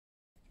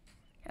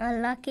A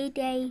lucky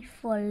day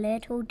for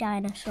little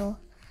dinosaur.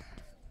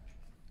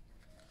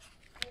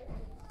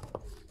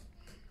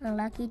 A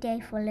lucky day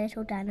for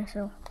little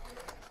dinosaur.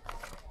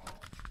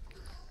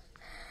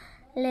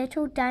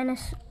 Little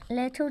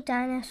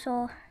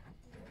dinosaur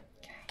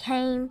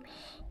came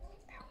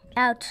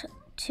out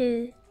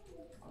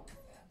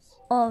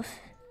of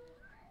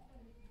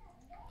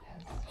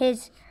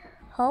his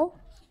hole.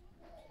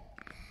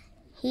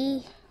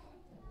 He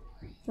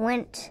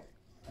went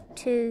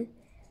to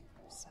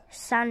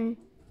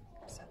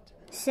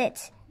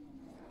sit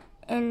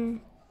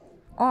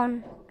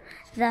on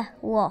the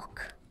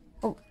rock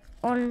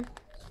in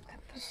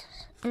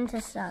the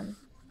sun.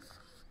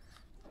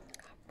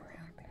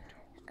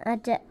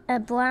 A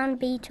brown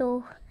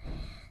beetle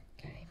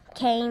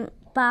came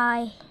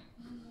by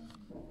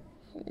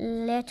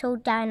little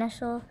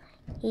dinosaur.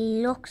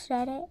 He looks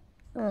at it.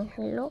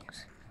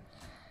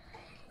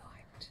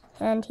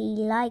 And he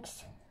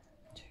likes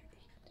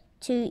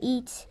to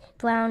eat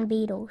brown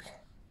beetles.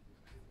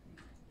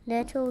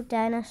 Little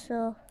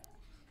dinosaur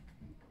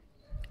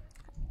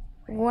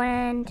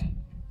went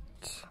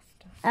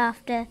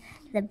after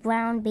the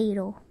brown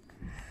beetle,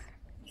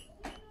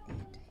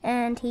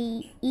 and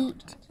he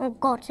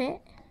got it.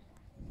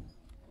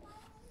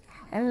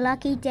 A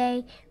lucky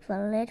day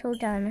for little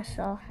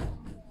dinosaur.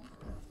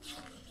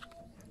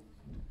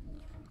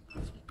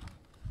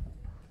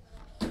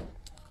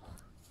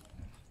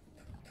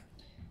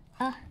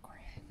 A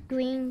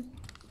green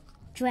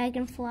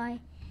dragonfly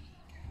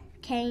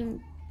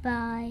came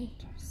by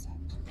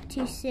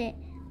to sit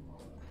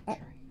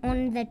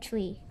on the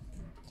tree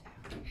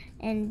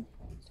and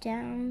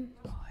down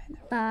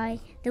by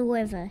the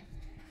river.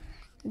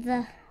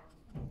 The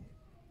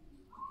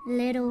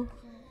little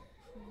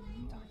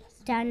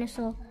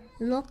dinosaur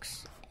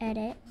looks at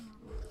it.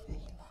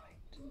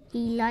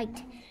 He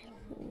liked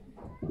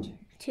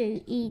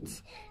to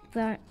eat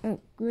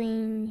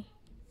green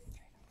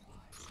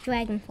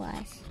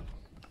dragonflies.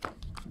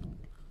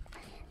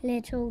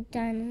 Little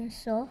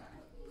dinosaur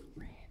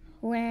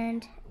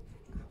went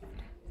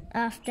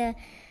after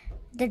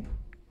the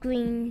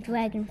green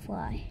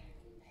dragonfly.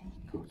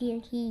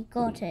 He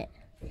got it.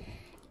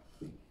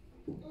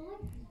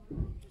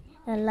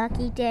 A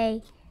lucky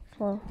day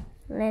for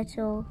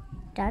little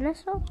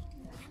dinosaur.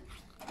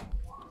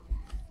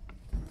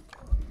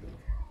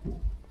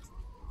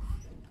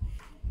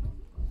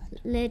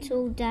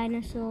 Little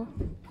dinosaur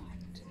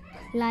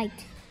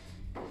liked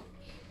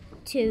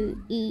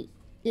to eat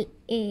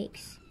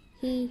eggs.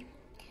 He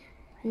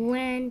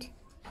went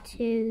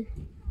to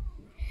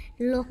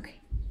look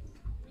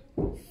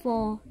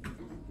for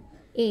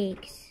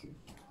eggs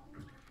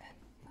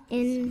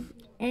in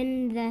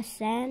the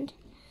sand.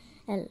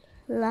 A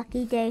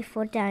lucky day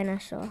for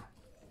dinosaur.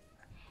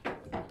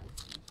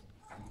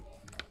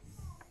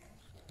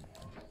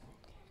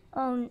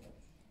 Oh,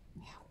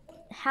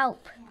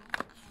 help.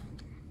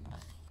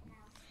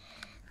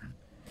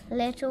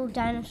 Little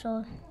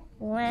dinosaur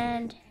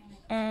went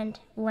and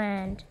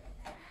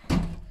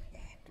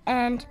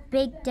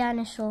big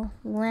dinosaur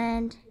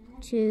went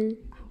to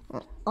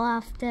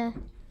after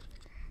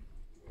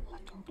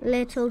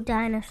little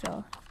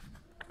dinosaur.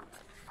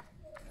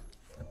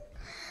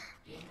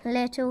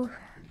 Little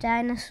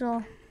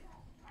dinosaur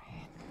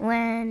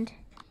went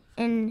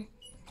into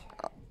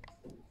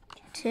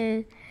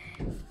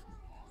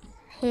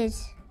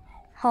his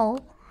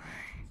hole,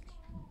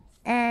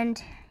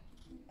 and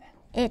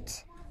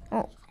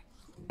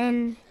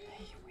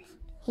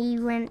he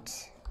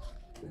went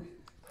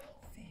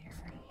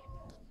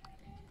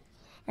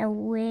a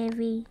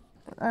really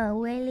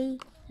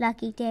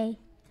lucky day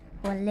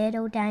for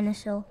little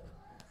dinosaur.